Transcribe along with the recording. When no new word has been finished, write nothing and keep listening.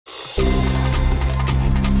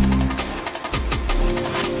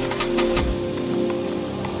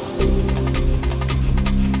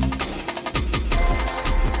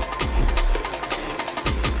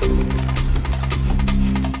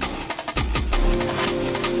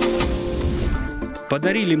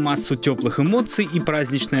Подарили массу теплых эмоций и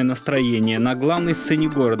праздничное настроение. На главной сцене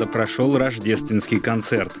города прошел рождественский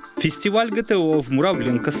концерт. Фестиваль ГТО в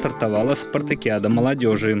Муравленко стартовала спартакиада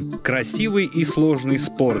молодежи. Красивый и сложный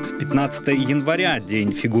спорт. 15 января –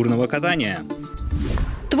 день фигурного катания.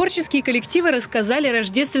 Творческие коллективы рассказали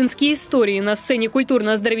рождественские истории. На сцене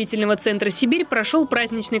культурно-оздоровительного центра «Сибирь» прошел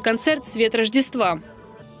праздничный концерт «Свет Рождества».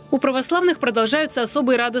 У православных продолжаются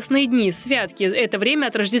особые радостные дни – святки. Это время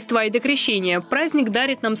от Рождества и до Крещения. Праздник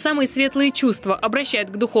дарит нам самые светлые чувства, обращает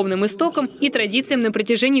к духовным истокам и традициям на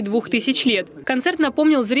протяжении 2000 лет. Концерт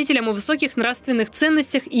напомнил зрителям о высоких нравственных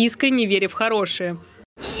ценностях и искренней вере в хорошее.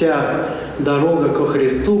 Вся дорога ко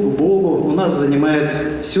Христу, к Богу у нас занимает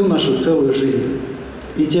всю нашу целую жизнь.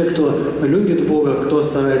 И те, кто любит Бога, кто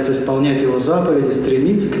старается исполнять Его заповеди,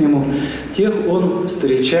 стремится к Нему, тех Он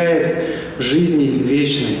встречает в жизни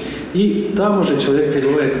вечной. И там уже человек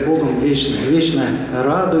пребывает с Богом вечно, вечно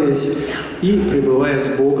радуясь и пребывая с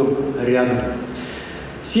Богом рядом.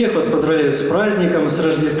 Всех вас поздравляю с праздником, с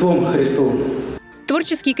Рождеством Христовым!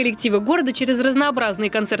 Творческие коллективы города через разнообразные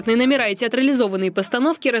концертные номера и театрализованные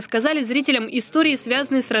постановки рассказали зрителям истории,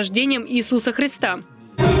 связанные с рождением Иисуса Христа.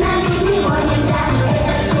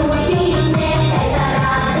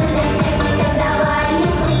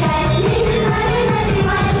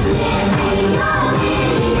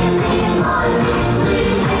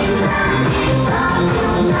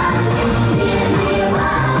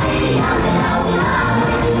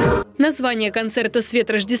 Название концерта «Свет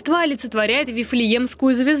Рождества» олицетворяет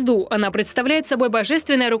Вифлеемскую звезду. Она представляет собой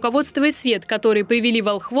божественное руководство и свет, которые привели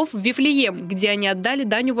волхвов в Вифлеем, где они отдали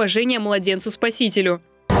дань уважения младенцу-спасителю.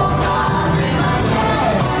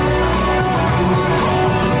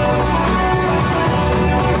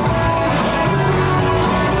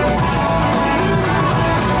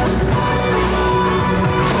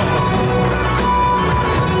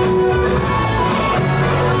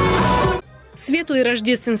 Светлый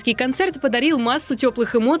рождественский концерт подарил массу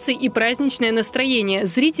теплых эмоций и праздничное настроение.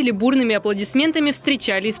 Зрители бурными аплодисментами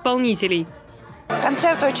встречали исполнителей.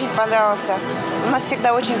 Концерт очень понравился. У нас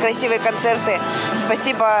всегда очень красивые концерты.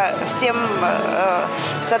 Спасибо всем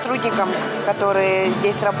сотрудникам, которые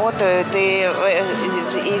здесь работают и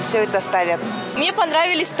все это ставят. Мне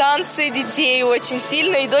понравились танцы детей очень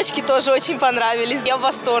сильно, и дочки тоже очень понравились. Я в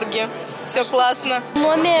восторге. Все классно.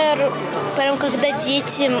 Номер, прям когда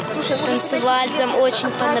дети танцевали, там очень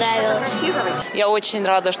понравилось. Я очень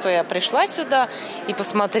рада, что я пришла сюда и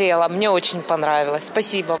посмотрела. Мне очень понравилось.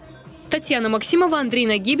 Спасибо. Татьяна Максимова, Андрей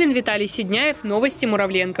Нагибин, Виталий Сидняев. Новости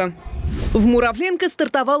Муравленко. В Муравленко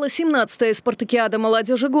стартовала 17-я спартакиада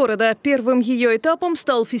молодежи города. Первым ее этапом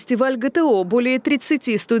стал фестиваль ГТО. Более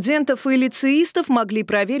 30 студентов и лицеистов могли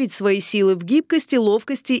проверить свои силы в гибкости,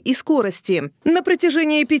 ловкости и скорости. На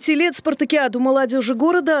протяжении 5 лет спартакиаду молодежи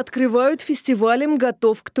города открывают фестивалем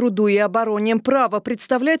 «Готов к труду и обороне». Право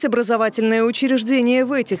представлять образовательное учреждение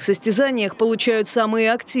в этих состязаниях получают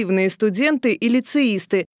самые активные студенты и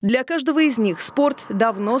лицеисты. Для каждого из них спорт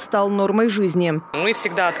давно стал нормой жизни. Мы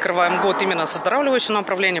всегда открываем год именно с оздоравливающего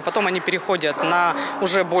направления, потом они переходят на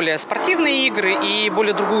уже более спортивные игры и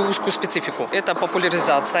более другую узкую специфику. Это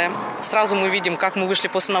популяризация. Сразу мы видим, как мы вышли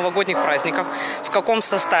после новогодних праздников, в каком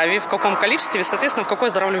составе, в каком количестве, соответственно, в какой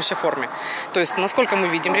оздоравливающей форме. То есть, насколько мы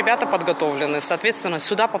видим, ребята подготовлены, соответственно,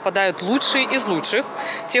 сюда попадают лучшие из лучших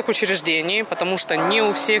тех учреждений, потому что не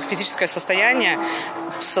у всех физическое состояние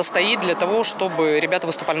состоит для того, чтобы ребята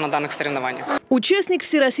выступали на данных соревнованиях. Участник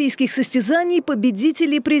всероссийских состязаний,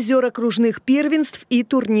 победитель и призер окружных первенств и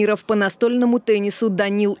турниров по настольному теннису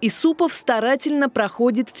Данил Исупов старательно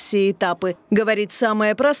проходит все этапы. Говорит,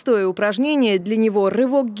 самое простое упражнение для него –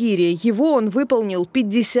 рывок гири. Его он выполнил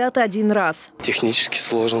 51 раз. Технически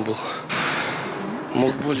сложно был.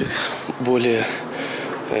 Мог более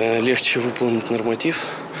легче выполнить норматив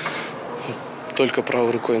только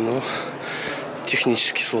правой рукой, но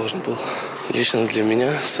технически сложно было. Лично для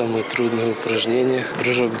меня самое трудное упражнение –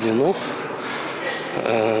 прыжок в длину,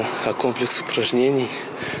 а комплекс упражнений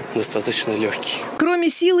достаточно легкий. Кроме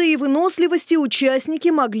силы и выносливости, участники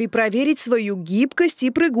могли проверить свою гибкость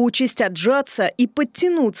и прыгучесть, отжаться и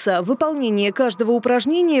подтянуться. Выполнение каждого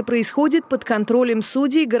упражнения происходит под контролем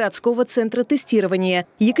судей городского центра тестирования.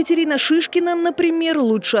 Екатерина Шишкина, например,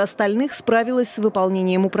 лучше остальных справилась с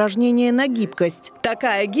выполнением упражнения на гибкость.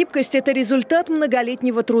 Такая гибкость – это результат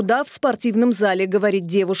многолетнего труда в спортивном зале, говорит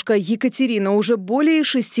девушка. Екатерина уже более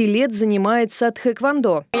 6 лет занимается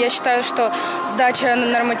тхэквондо. Я считаю, что сдача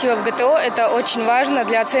нормативов ГТО – это очень важно важно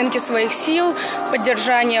для оценки своих сил,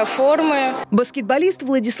 поддержания формы. Баскетболист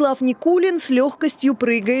Владислав Никулин с легкостью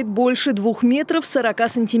прыгает больше 2 метров 40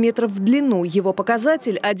 сантиметров в длину. Его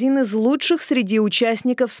показатель – один из лучших среди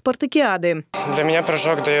участников спартакиады. Для меня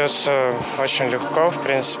прыжок дается очень легко, в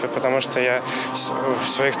принципе, потому что я в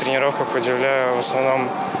своих тренировках выделяю в основном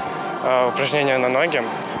упражнения на ноги.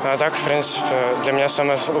 А так, в принципе, для меня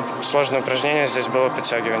самое сложное упражнение здесь было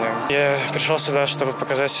подтягивание. Я пришел сюда, чтобы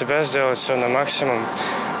показать себя, сделать все на максимум.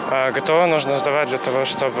 ГТО нужно сдавать для того,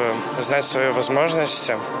 чтобы знать свои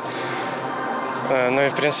возможности. Ну и,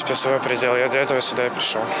 в принципе, свой предел. Я для этого сюда и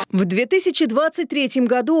пришел. В 2023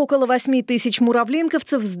 году около 8 тысяч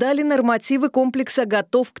муравленковцев сдали нормативы комплекса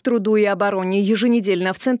 «Готов к труду и обороне».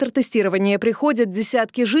 Еженедельно в центр тестирования приходят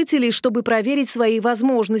десятки жителей, чтобы проверить свои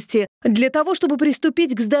возможности. Для того, чтобы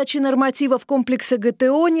приступить к сдаче нормативов комплекса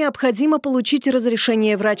ГТО, необходимо получить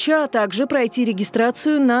разрешение врача, а также пройти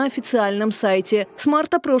регистрацию на официальном сайте. С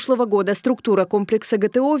марта прошлого года структура комплекса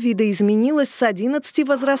ГТО видоизменилась с 11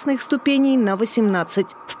 возрастных ступеней на 18.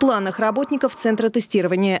 В планах работников Центра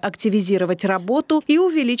тестирования активизировать работу и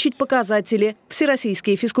увеличить показатели.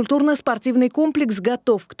 Всероссийский физкультурно-спортивный комплекс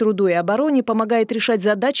 «Готов к труду и обороне» помогает решать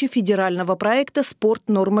задачи федерального проекта «Спорт.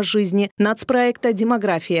 Норма жизни», нацпроекта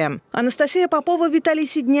 «Демография». Анастасия Попова, Виталий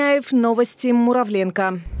Сидняев. Новости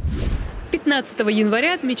Муравленко. 15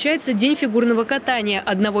 января отмечается День фигурного катания,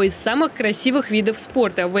 одного из самых красивых видов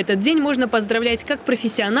спорта. В этот день можно поздравлять как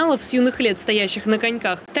профессионалов с юных лет, стоящих на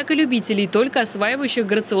коньках, так и любителей, только осваивающих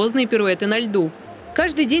грациозные пируэты на льду.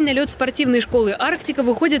 Каждый день на лед спортивной школы «Арктика»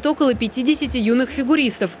 выходит около 50 юных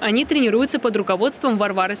фигуристов. Они тренируются под руководством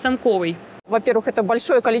Варвары Санковой. Во-первых, это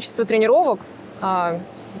большое количество тренировок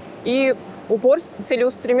и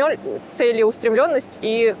целеустремленность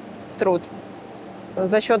и труд.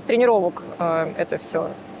 За счет тренировок это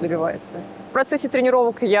все добивается. В процессе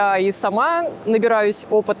тренировок я и сама набираюсь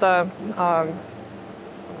опыта,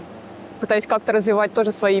 пытаюсь как-то развивать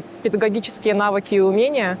тоже свои педагогические навыки и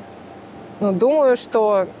умения. Но думаю,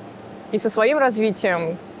 что и со своим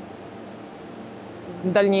развитием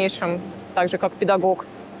в дальнейшем, так же как педагог,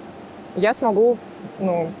 я смогу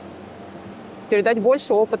передать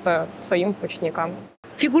больше опыта своим ученикам.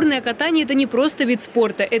 Фигурное катание – это не просто вид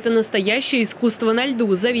спорта, это настоящее искусство на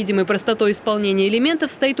льду. За видимой простотой исполнения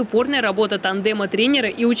элементов стоит упорная работа тандема тренера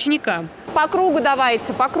и ученика. По кругу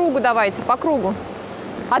давайте, по кругу давайте, по кругу.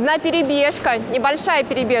 Одна перебежка, небольшая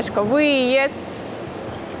перебежка, выезд,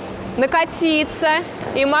 накатиться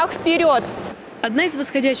и мах вперед. Одна из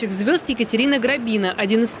восходящих звезд Екатерина Грабина.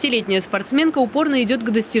 11-летняя спортсменка упорно идет к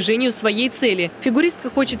достижению своей цели. Фигуристка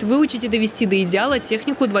хочет выучить и довести до идеала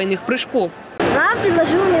технику двойных прыжков. Она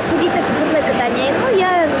предложила мне сходить на фигурное катание.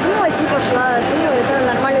 Я задумалась и пошла. Думаю, это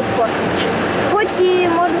нормальный спорт. Хоть и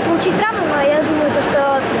можно получить травму, но я думаю,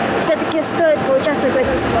 что все-таки стоит поучаствовать в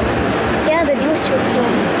этом спорте. Я добилась чего хотела.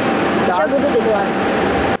 Еще буду добиваться.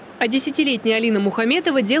 А 10-летняя Алина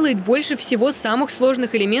Мухаметова делает больше всего самых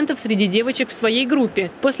сложных элементов среди девочек в своей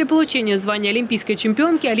группе. После получения звания олимпийской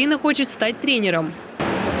чемпионки Алина хочет стать тренером.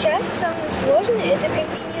 Сейчас самое сложное – это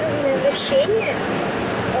комбинированное вращение,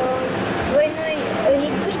 двойной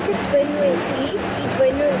ридбергер, двойной флип и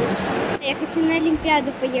двойной рус. Я хочу на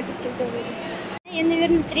Олимпиаду поехать, когда вырасту. Я,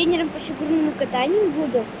 наверное, тренером по фигурному катанию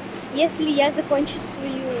буду. Если я закончу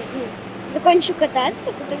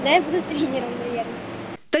кататься, то тогда я буду тренером, наверное.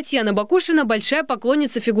 Татьяна Бакушина – большая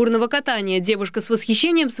поклонница фигурного катания. Девушка с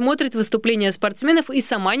восхищением смотрит выступления спортсменов и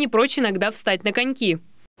сама не прочь иногда встать на коньки.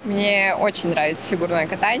 Мне очень нравится фигурное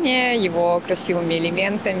катание, его красивыми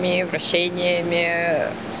элементами, вращениями,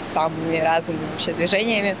 самыми разными вообще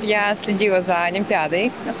движениями. Я следила за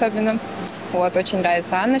Олимпиадой особенно. Очень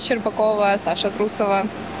нравится Анна Щербакова, Саша Трусова,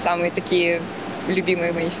 самые такие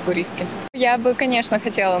любимые мои фигуристки. Я бы, конечно,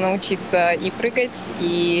 хотела научиться и прыгать,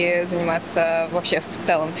 и заниматься вообще в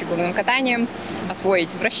целом фигурным катанием,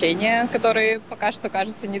 освоить вращения, которые пока что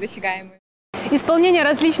кажутся недосягаемыми. Исполнение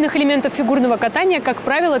различных элементов фигурного катания, как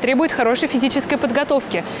правило, требует хорошей физической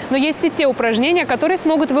подготовки. Но есть и те упражнения, которые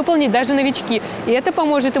смогут выполнить даже новички. И это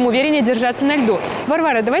поможет им увереннее держаться на льду.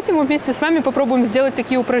 Варвара, давайте мы вместе с вами попробуем сделать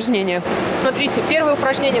такие упражнения. Смотрите, первое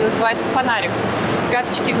упражнение называется фонарик.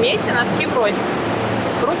 Пяточки вместе, носки врозь.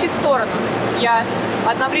 Руки в сторону. Я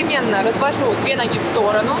одновременно развожу 2 ноги в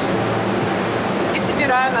сторону и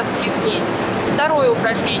собираю носки вместе. Второе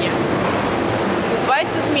упражнение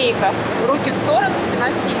называется змейка. Руки в сторону,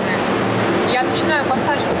 спина сильная. Я начинаю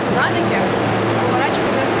подсаживаться на ноги,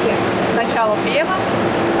 поворачиваю носки. Сначала влево,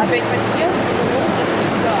 опять подсел, вернул носки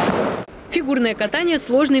вправо. Фигурное катание –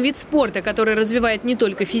 сложный вид спорта, который развивает не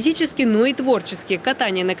только физически, но и творчески.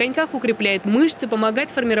 Катание на коньках укрепляет мышцы, помогает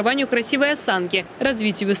формированию красивой осанки,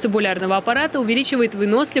 развитию вестибулярного аппарата, увеличивает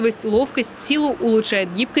выносливость, ловкость, силу,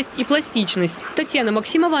 улучшает гибкость и пластичность. Татьяна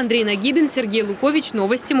Максимова, Андрей Нагибин, Сергей Лукович.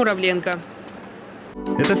 Новости Муравленко.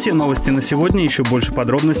 Это все новости на сегодня. Еще больше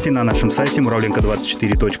подробностей на нашем сайте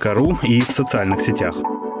muravlenko24.ru и в социальных сетях.